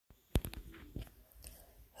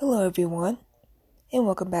Hello, everyone, and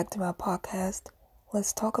welcome back to my podcast,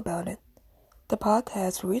 Let's Talk About It, the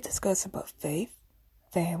podcast where we discuss about faith,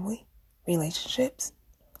 family, relationships,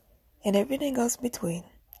 and everything else in between.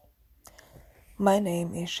 My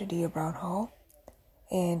name is Shadia Brown Hall,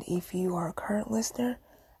 and if you are a current listener,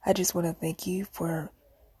 I just want to thank you for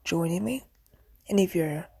joining me. And if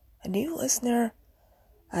you're a new listener,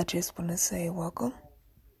 I just want to say welcome.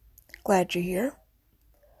 Glad you're here.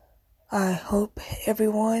 I hope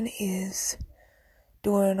everyone is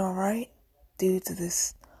doing all right due to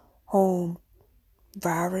this whole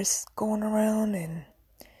virus going around and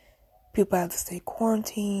people have to stay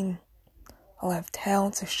quarantined. A lot of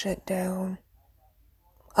towns have shut down.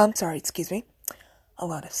 A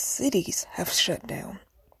lot of cities have shut down.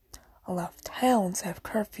 A lot of towns have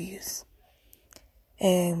curfews.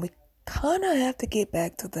 And we kind of have to get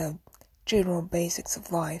back to the general basics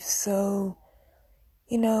of life. So,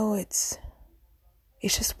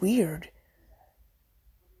 it's just weird.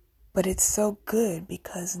 But it's so good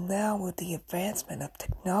because now with the advancement of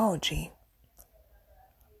technology,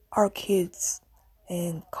 our kids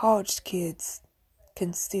and college kids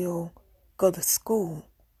can still go to school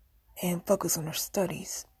and focus on their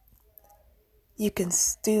studies. You can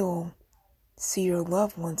still see your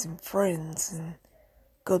loved ones and friends and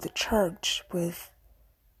go to church with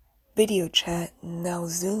video chat. Now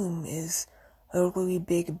Zoom is a really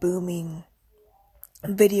big booming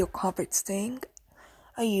video conference thing.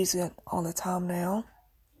 I use it all the time now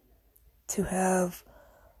to have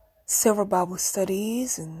several Bible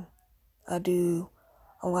studies, and I do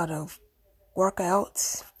a lot of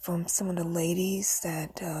workouts from some of the ladies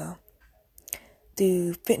that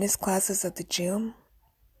do fitness classes at the gym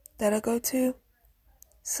that I go to.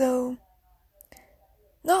 So,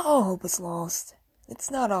 not all hope is lost. It's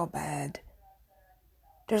not all bad.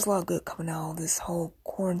 There's a lot of good coming out of this whole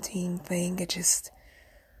quarantine thing.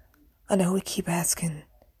 I know we keep asking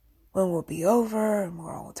when will it be over, and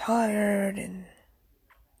we're all tired,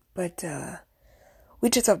 but we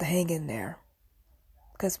just have to hang in there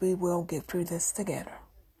because we will get through this together.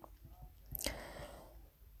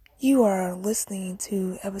 You are listening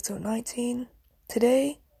to episode 19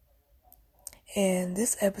 today, and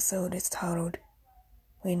this episode is titled,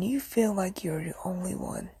 When You Feel Like You're the Only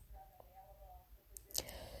One.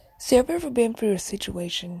 So have you ever been through a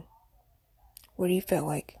situation where you felt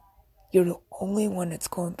like you're the only one that's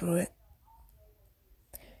going through it?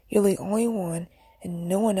 You're the only one and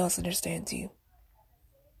no one else understands you.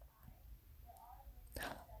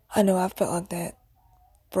 I know I felt like that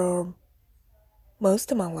for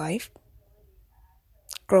most of my life.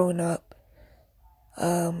 Growing up,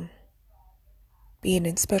 being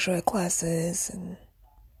in special ed classes and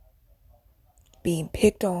being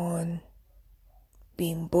picked on,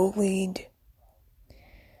 being bullied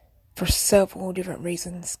for several different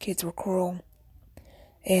reasons. Kids were cruel.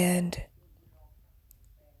 And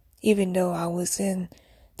even though I was in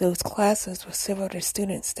those classes with several other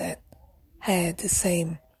students that had the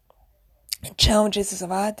same challenges as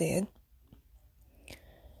I did,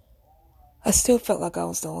 I still felt like I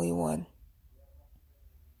was the only one.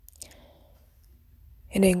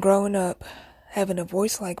 And then growing up, having a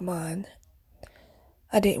voice like mine,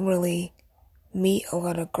 I didn't really meet a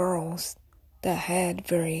lot of girls that had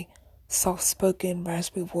very soft-spoken,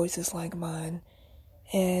 raspy voices like mine.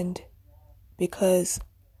 And because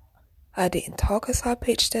I didn't talk as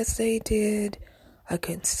high-pitched as they did, I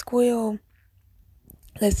couldn't squeal.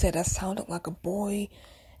 They said I sounded like a boy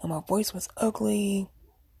and my voice was ugly.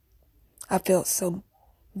 I felt so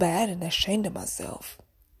bad and ashamed of myself.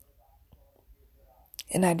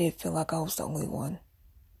 And I did feel like I was the only one.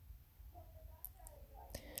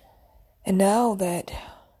 And now that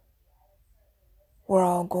we're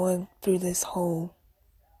all going through this whole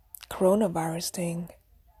coronavirus thing,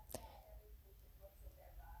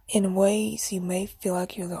 in ways you may feel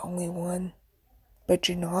like you're the only one, but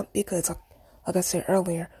you're not, because like I said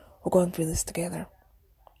earlier, we're going through this together.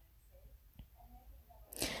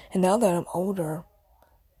 And now that I'm older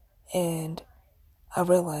and I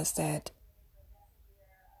realize that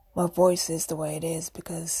my voice is the way it is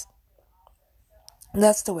because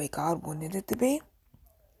that's the way God wanted it to be,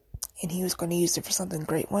 and He was going to use it for something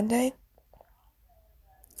great one day.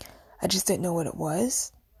 I just didn't know what it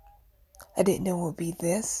was. I didn't know it would be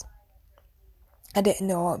this. I didn't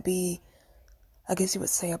know it would be, I guess you would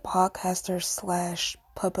say, a podcaster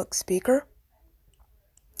 / public speaker.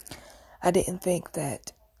 I didn't think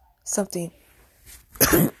that something,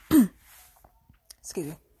 excuse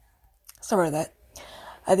me, sorry about that.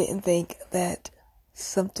 I didn't think that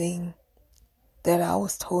something that I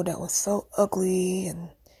was told that was so ugly and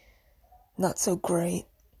not so great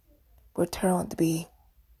would turn out to be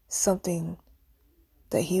something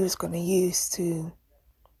that he was going to use to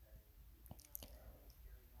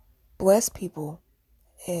bless people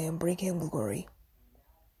and bring him glory.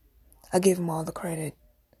 I give him all the credit.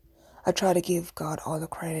 I try to give God all the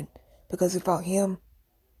credit, because without him,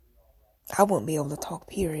 I wouldn't be able to talk,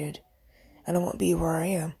 period. And I wouldn't be where I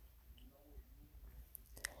am.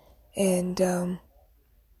 And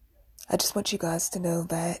I just want you guys to know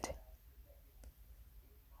that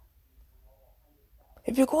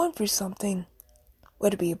if you're going through something,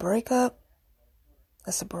 whether it be a breakup,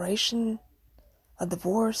 a separation, a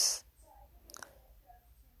divorce,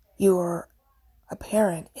 you're a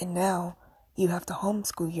parent and now you have to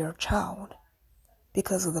homeschool your child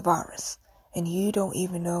because of the virus, and you don't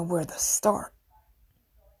even know where to start.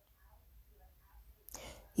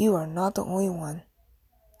 You are not the only one.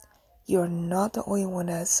 You are not the only one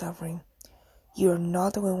that is suffering. You are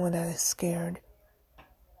not the only one that is scared.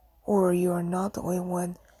 Or you are not the only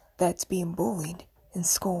one that's being bullied in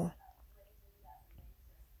school.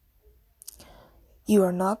 You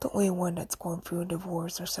are not the only one that's going through a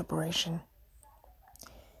divorce or separation.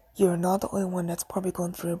 You are not the only one that's probably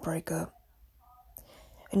going through a breakup.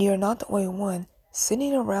 And you are not the only one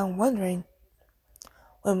sitting around wondering,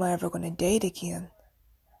 when am I ever going to date again?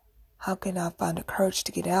 How can I find the courage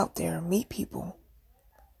to get out there and meet people?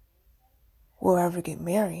 Will I ever get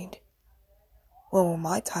married? When will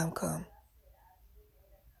my time come?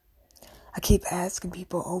 I keep asking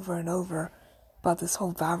people over and over about this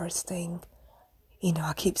whole virus thing.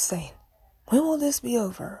 I keep saying, when will this be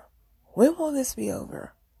over? When will this be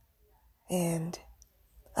over? And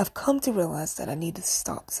I've come to realize that I need to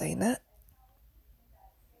stop saying that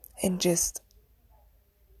and just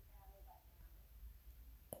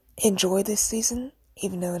enjoy this season,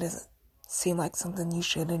 even though it doesn't seem like something you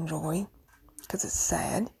should enjoy because it's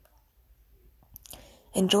sad.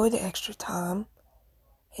 Enjoy the extra time.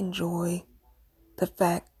 Enjoy the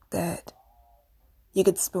fact that you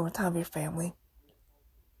get to spend more time with your family.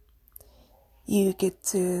 You get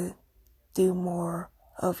to do more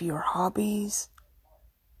of your hobbies.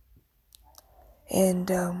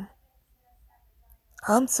 And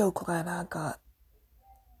I'm so glad I got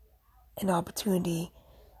an opportunity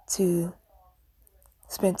to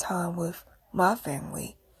spend time with my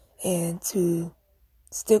family and to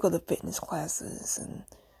still go to fitness classes and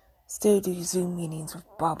still do Zoom meetings with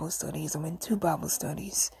Bible studies. I'm in 2 Bible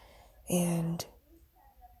studies. And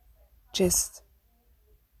just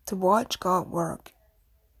to watch God work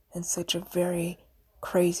in such a very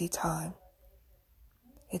crazy time.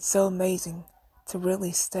 It's so amazing to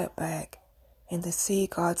really step back and to see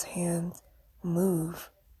God's hand move.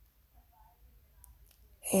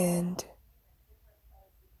 And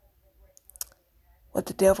what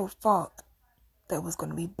the devil thought that was going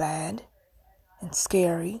to be bad and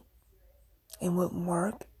scary and wouldn't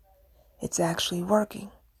work, it's actually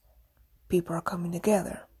working. People are coming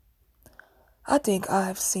together. I think I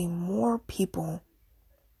have seen more people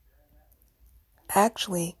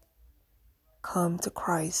actually come to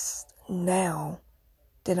Christ now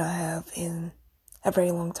than I have in a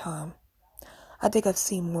very long time. I think I've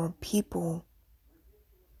seen more people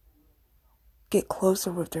get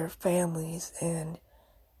closer with their families and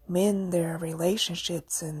mend their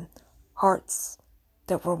relationships, and hearts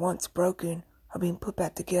that were once broken are being put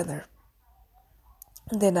back together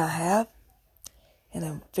than I have in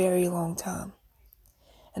a very long time.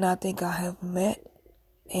 And I think I have met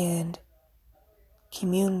and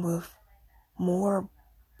communed with more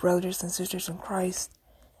brothers and sisters in Christ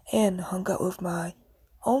and hung out with my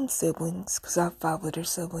own siblings, because I have 5 little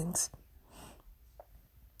siblings,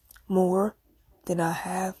 more than I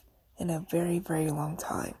have in a very, very long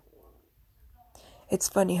time. It's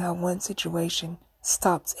funny how one situation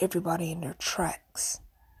stops everybody in their tracks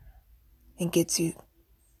and gets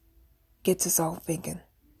us all thinking.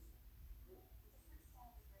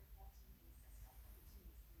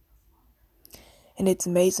 And it's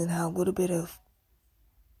amazing how a little bit of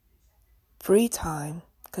free time,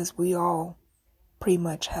 because we all pretty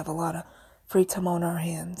much have a lot of free time on our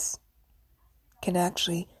hands, can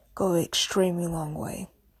actually go an extremely long way.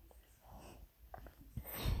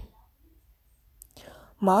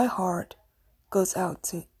 My heart goes out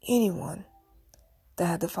to anyone that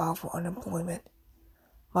had to file for unemployment.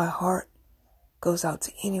 My heart goes out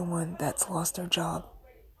to anyone that's lost their job.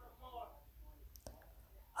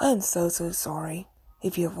 I am so sorry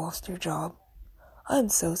if you have lost your job. I am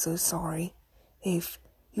so sorry if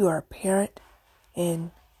you are a parent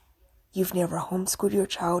and you've never homeschooled your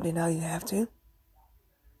child and now you have to.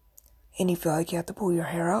 And you feel like you have to pull your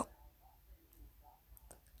hair out.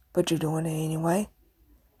 But you're doing it anyway.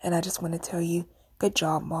 And I just want to tell you, good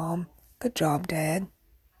job, Mom. Good job, Dad.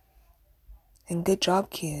 And good job,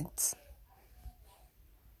 kids.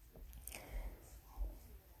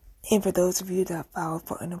 And for those of you that filed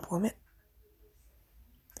for unemployment,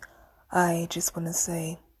 I just want to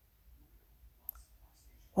say,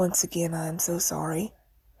 once again, I am so sorry.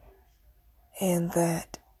 And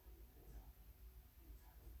that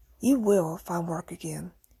you will find work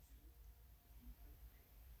again.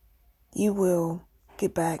 You will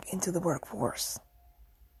get back into the workforce.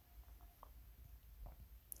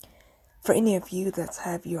 For any of you that's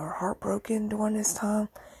have your heart broken during this time,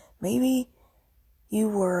 maybe you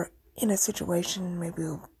were in a situation, maybe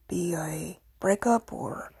it'll be a breakup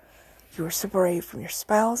or you were separated from your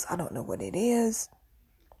spouse. I don't know what it is.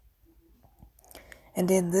 And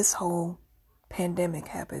then this whole pandemic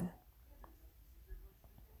happened.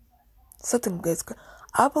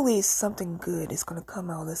 I believe something good is going to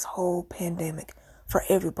come out of this whole pandemic for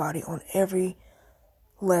everybody on every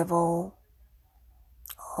level,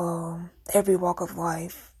 every walk of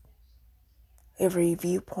life, every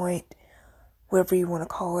viewpoint, whatever you want to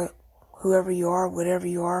call it, whoever you are, whatever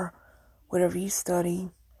you study,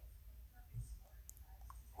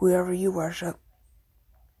 whoever you worship.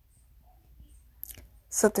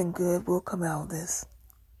 Something good will come out of this.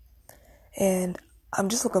 And I'm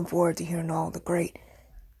just looking forward to hearing all the great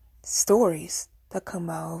stories that come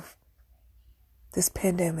out of this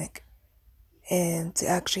pandemic, and to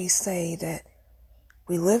actually say that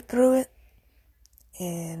we lived through it,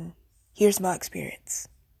 and here's my experience.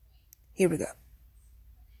 Here we go.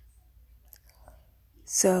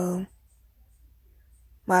 So,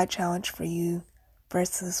 my challenge for you for the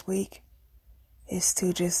rest of this week is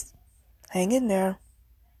to just hang in there,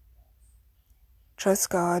 trust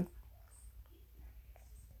God,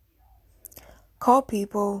 call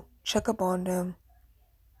people, check up on them,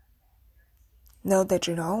 know that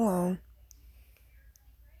you're not alone.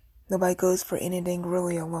 Nobody goes for anything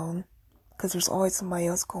really alone, because there's always somebody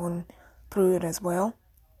else going through it as well.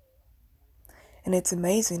 And it's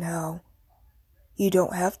amazing how you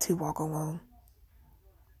don't have to walk alone.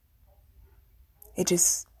 It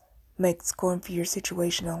just makes going through your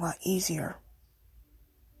situation a lot easier,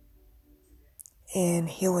 and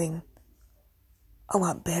healing a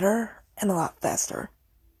lot better and a lot faster.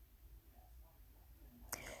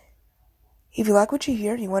 If you like what you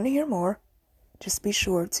hear and you want to hear more, just be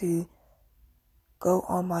sure to go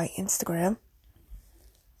on my Instagram.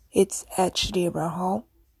 It's at Shadia Brown Hall.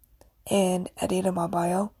 And at the end of my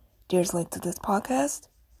bio, there's a link to this podcast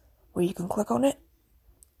where you can click on it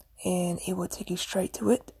and it will take you straight to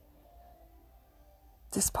it.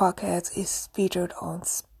 This podcast is featured on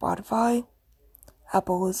Spotify,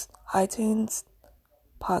 Apple's iTunes,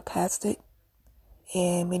 Podcastic,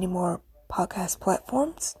 and many more podcast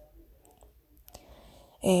platforms.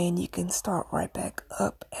 And you can start right back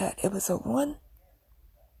up at episode 1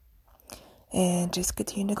 and just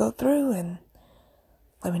continue to go through and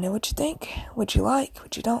let me know what you think, what you like,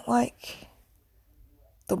 what you don't like.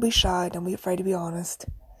 Don't be shy, don't be afraid to be honest.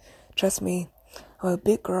 Trust me, I'm a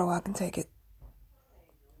big girl, I can take it.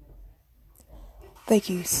 Thank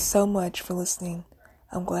you so much for listening.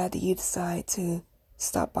 I'm glad that you decided to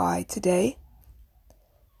stop by today.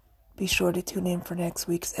 Be sure to tune in for next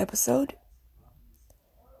week's episode.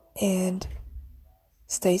 And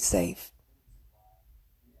stay safe.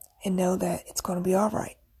 And know that it's going to be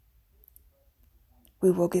alright.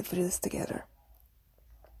 We will get through this together.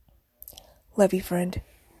 Love you, friend.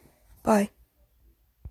 Bye.